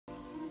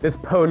This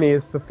pony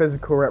is the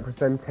physical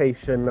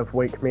representation of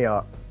Wake Me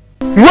Up.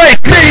 Wake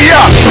me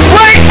up!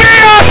 Wake me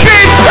up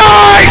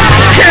inside!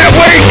 Can't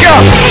wake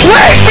up!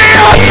 Wake me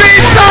up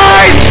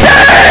inside!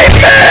 Save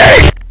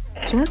me!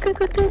 Chaque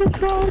côté de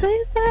toi on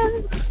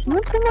rêve,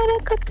 montre-moi le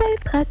côté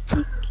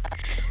pratique.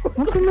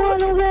 Montre-moi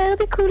l'envers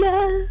des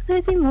couleurs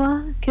et dis-moi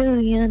que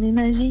rien n'est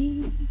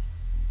magique.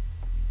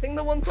 Sing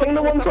the one song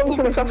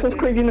from Assassin's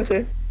Creed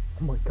Unity.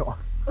 Oh my god.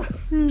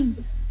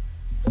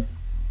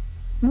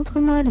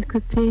 Montre-moi le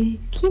côté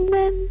qui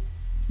m'aime.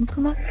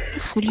 Montre-moi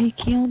celui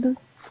qui en doute.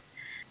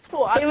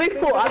 Hey, Leafy,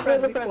 add me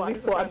as a friend.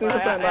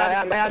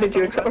 I added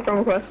you, accept my friend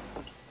request.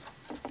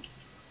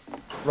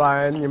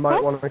 Ryan, you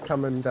might want to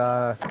come and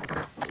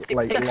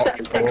like lock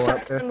the door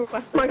up here.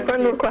 My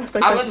friend request, I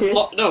Alan's thank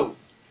you. no,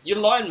 you're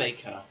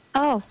Lionmaker.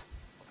 Oh.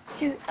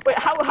 Wait,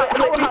 how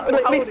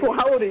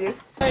old are you?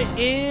 What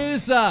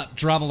is up,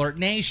 Drum Alert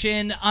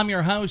Nation? I'm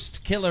your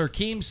host, Killer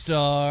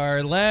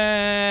Keemstar.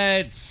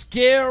 Let's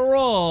get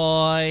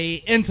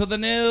right into the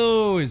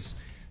news.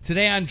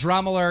 Today on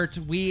Drum Alert,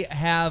 we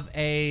have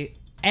a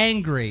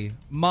angry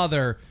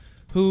mother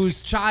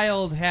whose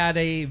child had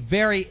a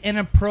very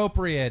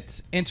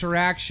inappropriate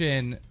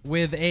interaction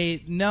with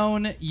a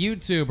known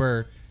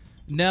YouTuber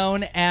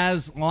known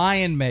as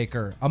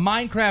Lionmaker, a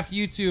Minecraft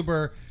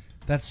YouTuber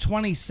that's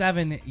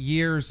 27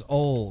 years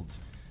old.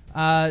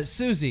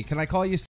 Susie, can I call you